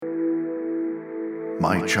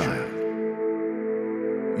My child,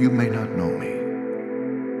 you may not know me,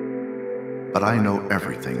 but I know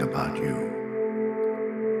everything about you.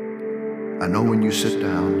 I know when you sit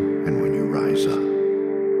down and when you rise up.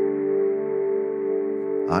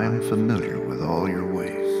 I am familiar with all your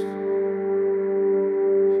ways.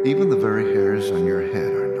 Even the very hairs on your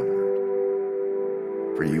head are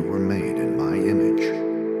numbered, for you were made in my image.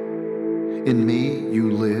 In me you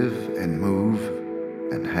live and move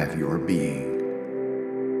and have your being,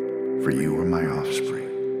 for you are my offspring.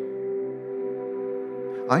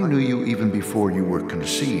 I knew you even before you were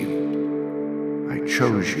conceived. I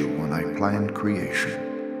chose you when I planned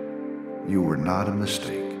creation. You were not a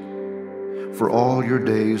mistake, for all your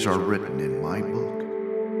days are written in my book.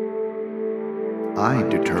 I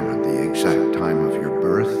determined the exact time of your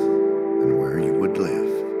birth and where you would live.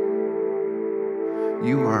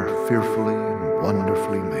 You are fearfully and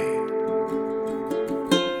wonderfully made.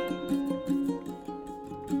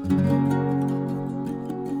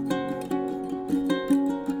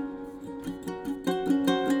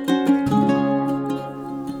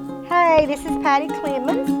 Hey, this is Patty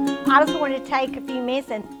Clemens. I just wanted to take a few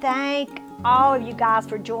minutes and thank all of you guys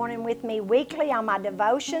for joining with me weekly on my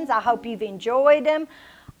devotions. I hope you've enjoyed them.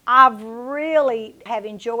 I've really have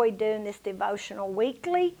enjoyed doing this devotional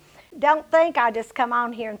weekly. Don't think I just come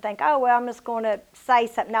on here and think, oh, well, I'm just going to say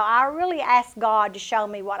something. No, I really ask God to show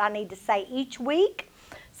me what I need to say each week.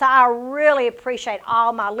 So I really appreciate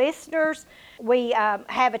all my listeners. We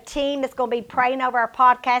have a team that's going to be praying over our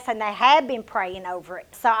podcast, and they have been praying over it.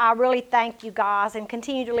 So I really thank you guys and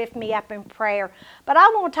continue to lift me up in prayer. But I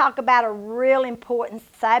want to talk about a real important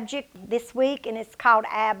subject this week, and it's called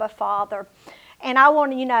Abba Father. And I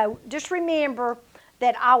want to, just remember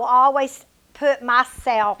that I will always put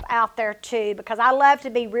myself out there too, because I love to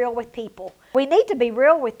be real with people. We need to be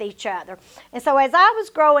real with each other. And so as I was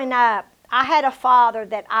growing up, I had a father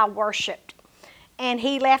that I worshiped, and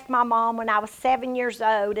he left my mom when I was 7 years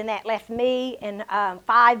old, and that left me and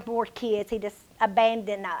 5 more kids. He just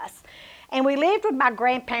abandoned us. And we lived with my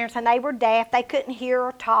grandparents, and they were deaf. They couldn't hear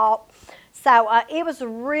or talk. So it was a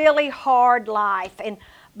really hard life.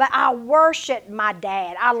 But I worshiped my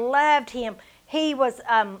dad. I loved him. He was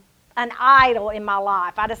an idol in my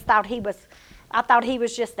life. I thought he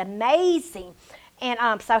was just amazing.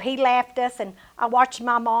 And so he left us, and I watched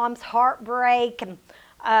my mom's heart break. And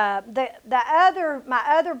my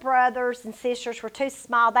other brothers and sisters were too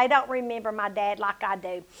small. They don't remember my dad like I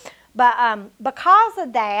do. But because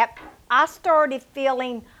of that, I started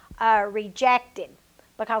feeling rejected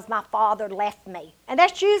because my father left me. And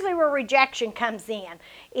that's usually where rejection comes in,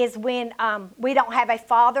 is when we don't have a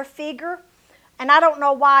father figure. And I don't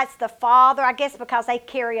know why it's the father. I guess because they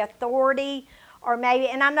carry authority. Or maybe,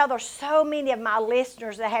 and I know there's so many of my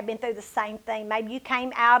listeners that have been through the same thing. Maybe you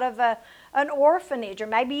came out of an orphanage, or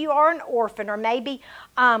maybe you are an orphan, or maybe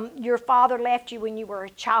your father left you when you were a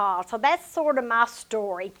child. So that's sort of my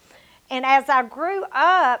story. And as I grew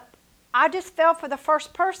up, I just fell for the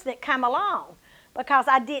first person that came along because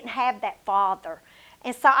I didn't have that father.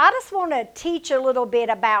 And so I just want to teach a little bit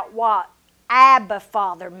about what Abba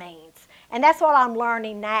Father means. And that's what I'm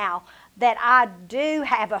learning now, that I do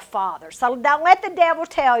have a father. So don't let the devil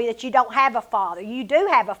tell you that you don't have a father. You do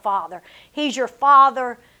have a father. He's your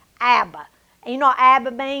father, Abba. And you know what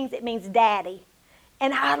Abba means? It means daddy.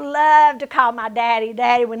 And I love to call my daddy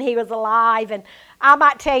when he was alive. And I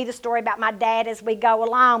might tell you the story about my dad as we go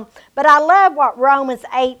along. But I love what Romans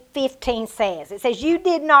 8:15 says. It says, you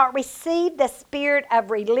did not receive the spirit of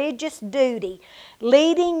religious duty,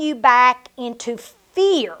 leading you back into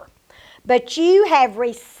fear, but you have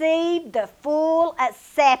received the full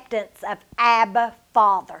acceptance of Abba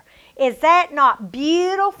Father. Is that not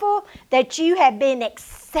beautiful that you have been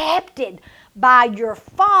accepted by your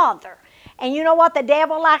Father? And you know what the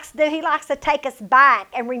devil likes to do? He likes to take us back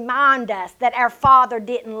and remind us that our Father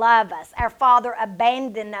didn't love us. Our Father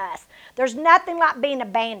abandoned us. There's nothing like being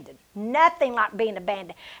abandoned. Nothing like being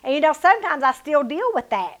abandoned. And sometimes I still deal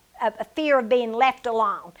with that. A fear of being left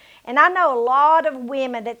alone. And I know a lot of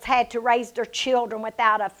women that's had to raise their children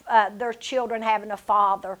without their children having a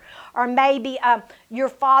father. Or maybe your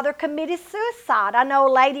father committed suicide. I know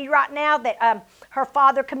a lady right now that her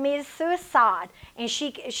father committed suicide, and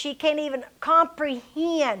she can't even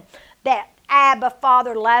comprehend that Abba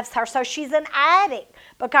Father loves her. So she's an addict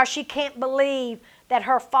because she can't believe that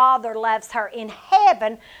her father loves her in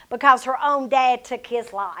heaven because her own dad took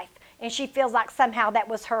his life. And she feels like somehow that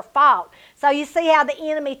was her fault. So you see how the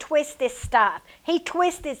enemy twists this stuff. He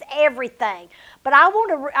twists everything. But I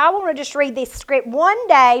want to just read this script. One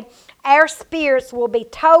day, our spirits will be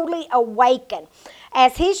totally awakened.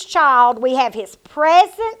 As his child, we have his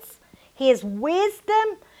presence, His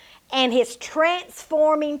wisdom, and His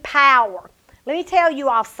transforming power. Let me tell you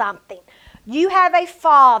all something. You have a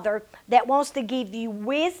Father that wants to give you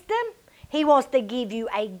wisdom. He wants to give you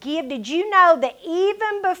a gift. Did you know that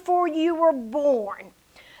even before you were born,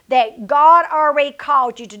 that God already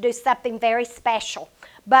called you to do something very special?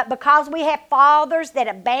 But because we have fathers that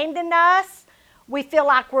abandon us, we feel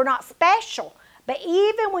like we're not special. But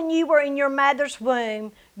even when you were in your mother's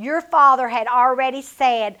womb, your Father had already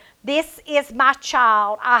said, this is my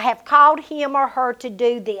child. I have called him or her to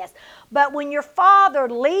do this. But when your Father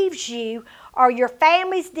leaves you or your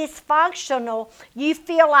family's dysfunctional, you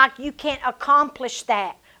feel like you can't accomplish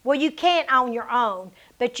that. Well, you can't on your own,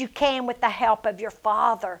 but you can with the help of your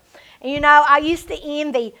Father. And you know, I used to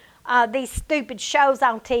envy these stupid shows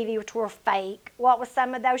on TV which were fake. What was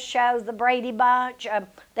some of those shows? The Brady Bunch.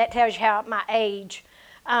 That tells you how my age.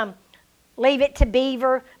 Leave It to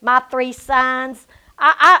Beaver. My Three Sons.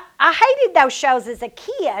 I hated those shows as a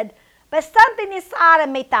kid, but something inside of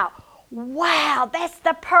me thought, wow, that's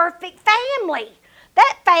the perfect family.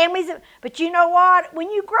 That family's, but you know what? When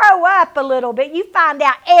you grow up a little bit, you find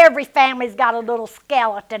out every family's got a little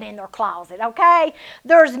skeleton in their closet, okay?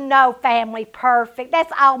 There's no family perfect.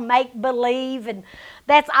 That's all make-believe, and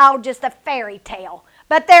that's all just a fairy tale.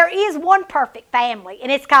 But there is one perfect family, and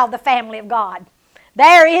it's called the family of God.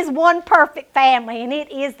 There is one perfect family, and it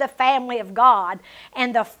is the family of God.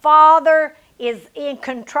 And the Father is in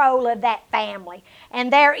control of that family.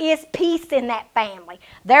 And there is peace in that family.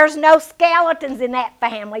 There's no skeletons in that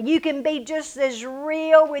family. You can be just as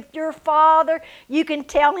real with your Father. You can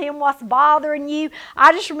tell Him what's bothering you.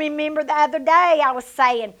 I just remember the other day I was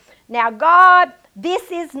saying, now God,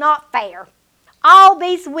 this is not fair. All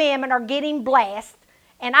these women are getting blessed,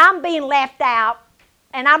 and I'm being left out.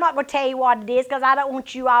 And I'm not going to tell you what it is because I don't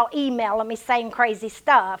want you all emailing me saying crazy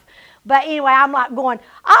stuff. But anyway, I'm like going,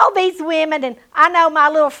 all these women, and I know my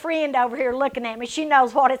little friend over here looking at me, she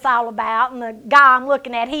knows what it's all about, and the guy I'm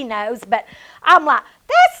looking at, he knows. But I'm like,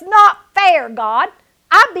 that's not fair, God.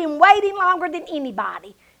 I've been waiting longer than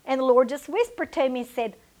anybody. And the Lord just whispered to me and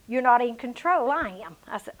said, you're not in control, I am.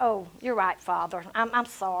 I said, oh, you're right, Father. I'm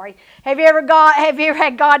sorry. Have you ever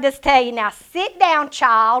had God just tell you, now sit down,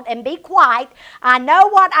 child, and be quiet. I know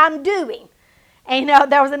what I'm doing. And you know,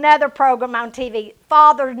 there was another program on TV,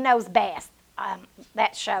 Father Knows Best,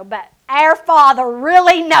 that show. But our Father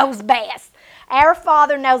really knows best. Our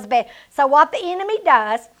Father knows best. So what the enemy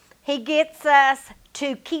does, he gets us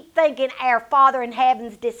to keep thinking our Father in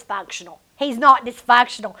heaven's dysfunctional. He's not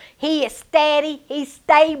dysfunctional. He is steady. He's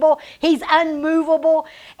stable. He's unmovable.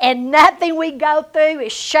 And nothing we go through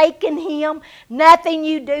is shaking him. Nothing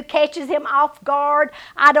you do catches him off guard.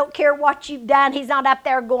 I don't care what you've done. He's not up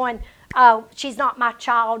there going, oh, she's not my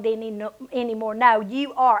child anymore. No,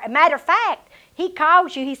 you are. As a matter of fact, he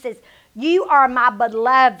calls you. He says, you are my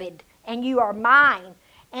beloved and you are mine.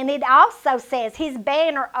 And it also says his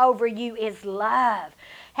banner over you is love.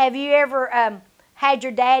 Have you ever had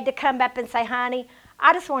your dad to come up and say, honey,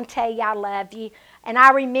 I just want to tell you I love you. And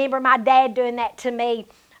I remember my dad doing that to me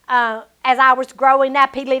as I was growing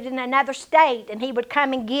up. He lived in another state, and he would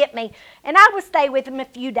come and get me. And I would stay with him a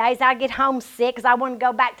few days. I'd get homesick because I wanted to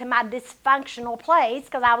go back to my dysfunctional place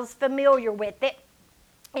because I was familiar with it.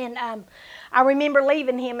 And I remember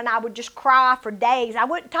leaving him, and I would just cry for days. I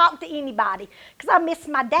wouldn't talk to anybody because I missed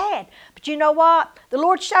my dad. But you know what? The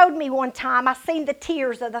Lord showed me one time. I seen the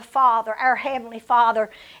tears of the Father, our Heavenly Father,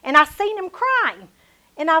 and I seen him crying.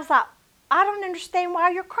 And I was like, I don't understand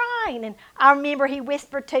why you're crying. And I remember he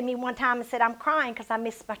whispered to me one time and said, I'm crying because I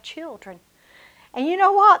miss my children. And you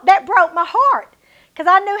know what? That broke my heart. Because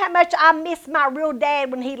I knew how much I missed my real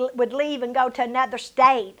dad when he would leave and go to another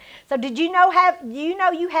state. So did you know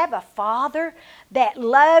you have a Father that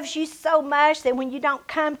loves you so much that when you don't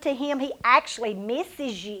come to him, he actually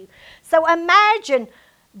misses you. So imagine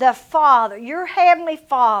the Father, your Heavenly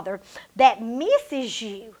Father, that misses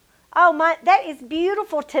you. Oh my, that is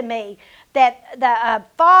beautiful to me, that the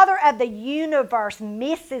Father of the universe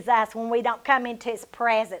misses us when we don't come into his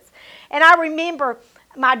presence. And I remember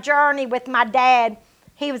my journey with my dad.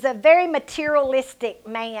 He was a very materialistic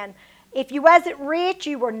man. If you wasn't rich,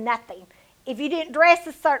 you were nothing. If you didn't dress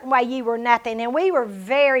a certain way, you were nothing. And we were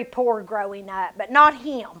very poor growing up, but not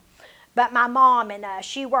him. But my mom and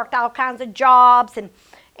she worked all kinds of jobs, and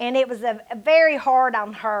it was a very hard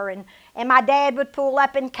on her. And my dad would pull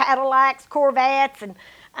up in Cadillacs, Corvettes,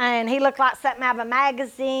 and he looked like something out of a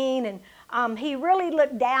magazine. And he really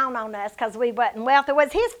looked down on us because we wasn't wealthy. It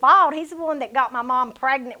was his fault. He's the one that got my mom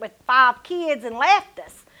pregnant with 5 kids and left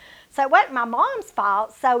us. So it wasn't my mom's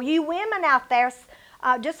fault. So you women out there,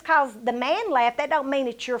 just because the man left, that don't mean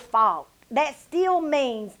it's your fault. That still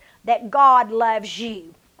means that God loves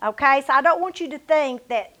you. Okay? So I don't want you to think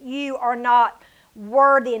that you are not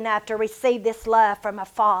worthy enough to receive this love from a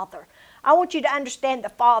father. I want you to understand the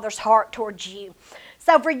Father's heart towards you.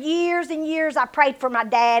 So for years and years, I prayed for my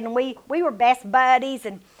dad, and we were best buddies.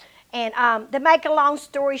 And to make a long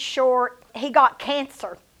story short, he got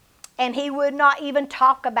cancer, and he would not even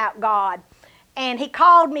talk about God. And he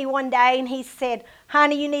called me one day, and he said,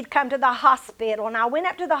 "Honey, you need to come to the hospital." And I went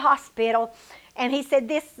up to the hospital, and he said,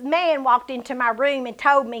 "This man walked into my room and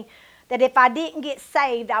told me that if I didn't get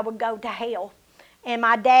saved, I would go to hell." And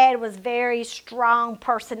my dad was very strong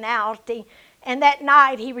personality. And that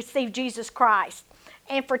night he received Jesus Christ.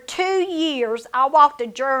 And for 2 years, I walked a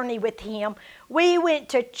journey with him. We went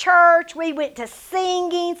to church. We went to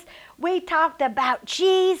singings. We talked about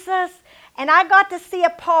Jesus. And I got to see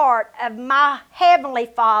a part of my Heavenly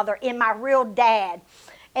Father in my real dad.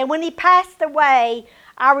 And when he passed away,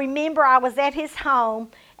 I remember I was at his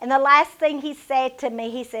home. And the last thing he said to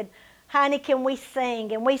me, he said, "Honey, can we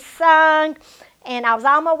sing?" And we sung. And I was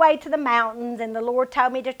on my way to the mountains, and the Lord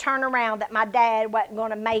told me to turn around, that my dad wasn't going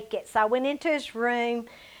to make it. So I went into his room,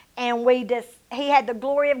 and he had the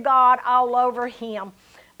glory of God all over him.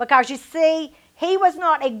 Because you see, he was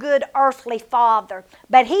not a good earthly father,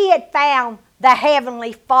 but he had found the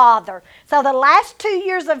Heavenly Father. So the last 2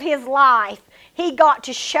 years of his life, he got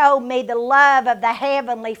to show me the love of the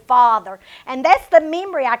Heavenly Father. And that's the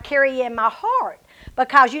memory I carry in my heart.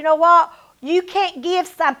 Because you know what? You can't give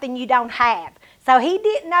something you don't have. So he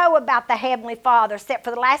didn't know about the Heavenly Father except for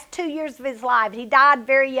the last 2 years of his life. He died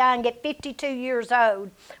very young at 52 years old,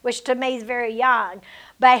 which to me is very young.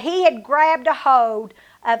 But he had grabbed a hold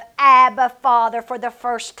of Abba Father for the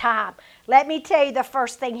first time. Let me tell you the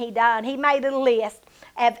first thing he done. He made a list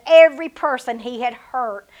of every person he had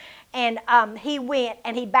hurt. And he went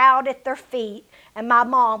and he bowed at their feet. And my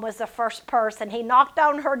mom was the first person. He knocked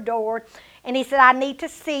on her door and he said, "I need to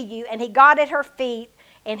see you." And he got at her feet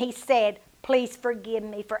and he said, "Please forgive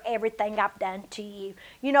me for everything I've done to you."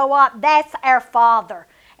 You know what? That's our Father.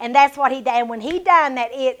 And that's what he did. And when he done that,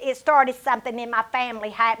 it started something in my family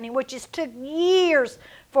happening, which just took years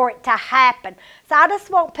for it to happen. So I just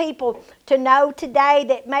want people to know today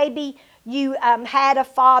that maybe you had a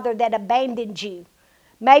father that abandoned you.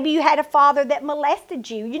 Maybe you had a father that molested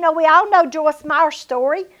you. You know, we all know Joyce Meyer's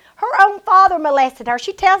story. Her own father molested her.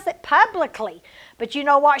 She tells it publicly. But you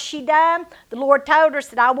know what she done? The Lord told her,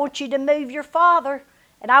 said, "I want you to move your father,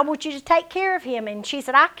 and I want you to take care of him." And she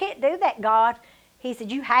said, "I can't do that, God." He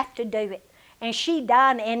said, "You have to do it." And she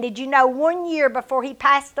done it. And did you know 1 year before he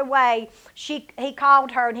passed away, he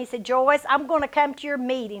called her and he said, "Joyce, I'm going to come to your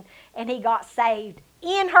meeting." And he got saved.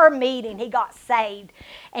 In her meeting, he got saved.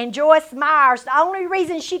 And Joyce Myers, the only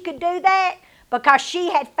reason she could do that, because she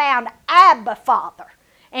had found Abba Father.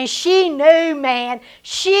 And she knew, man,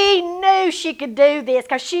 she knew she could do this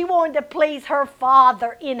because she wanted to please her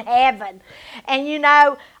Father in heaven. And you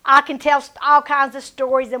know, I can tell all kinds of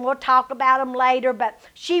stories and we'll talk about them later, but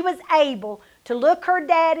she was able to look her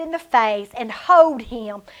dad in the face and hold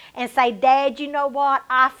him and say, "Dad, you know what?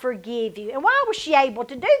 I forgive you." And why was she able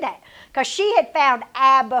to do that? Because she had found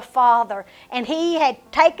Abba Father, and he had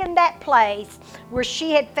taken that place where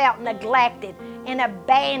she had felt neglected and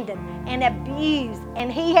abandoned and abused,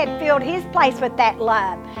 and he had filled his place with that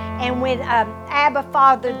love. And when Abba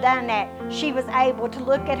Father done that, she was able to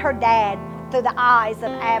look at her dad through the eyes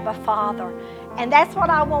of Abba Father. And that's what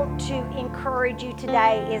I want to encourage you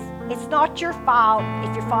today is it's not your fault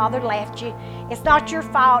if your father left you. It's not your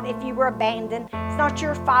fault if you were abandoned. It's not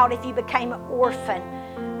your fault if you became an orphan.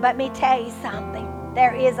 But let me tell you something.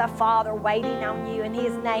 There is a Father waiting on you, and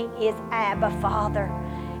his name is Abba Father.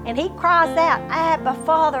 And he cries out, "Abba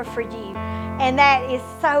Father," for you. And that is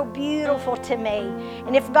so beautiful to me.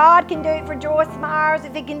 And if God can do it for Joyce Myers,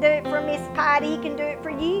 if he can do it for Miss Patty, he can do it for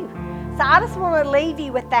you. So I just want to leave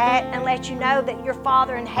you with that and let you know that your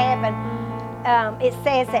Father in heaven, it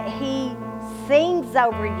says that he sings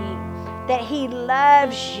over you, that he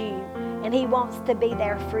loves you, and he wants to be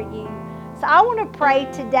there for you. So I want to pray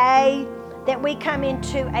today that we come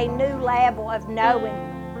into a new level of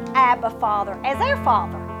knowing Abba Father as our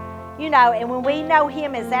Father. You know, and when we know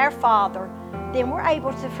him as our Father, then we're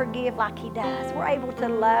able to forgive like he does. We're able to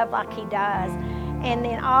love like he does. And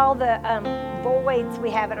then all the voids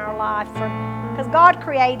we have in our life, because God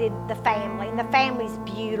created the family, and the family's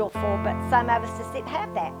beautiful, but some of us just didn't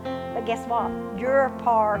have that. But guess what? You're a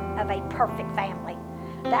part of a perfect family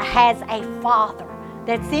that has a Father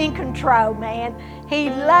that's in control, man.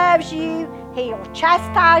 He loves you. He'll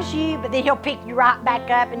chastise you, but then he'll pick you right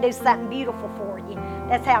back up and do something beautiful for you.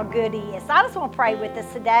 That's how good he is. So I just want to pray with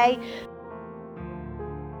us today.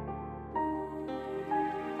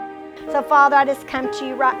 So, Father, I just come to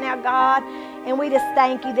you right now, God, and we just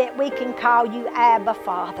thank you that we can call you Abba,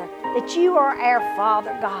 Father, that you are our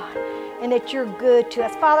Father, God, and that you're good to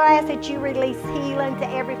us. Father, I ask that you release healing to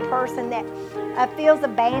every person that feels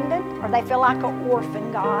abandoned, or they feel like an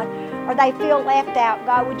orphan, God, or they feel left out.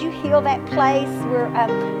 God, would you heal that place where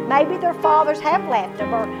maybe their fathers have left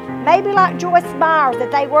them, or maybe like Joyce Myers,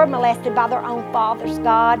 that they were molested by their own fathers,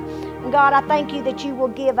 God. And God, I thank you that you will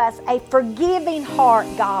give us a forgiving heart,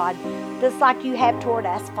 God, just like you have toward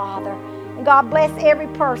us, Father. And God, bless every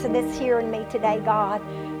person that's hearing me today, God.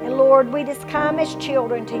 And Lord, we just come as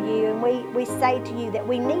children to you, and we say to you that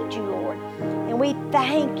we need you, Lord. And we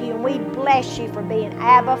thank you and we bless you for being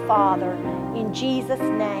Abba, Father. In Jesus'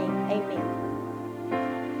 name, amen.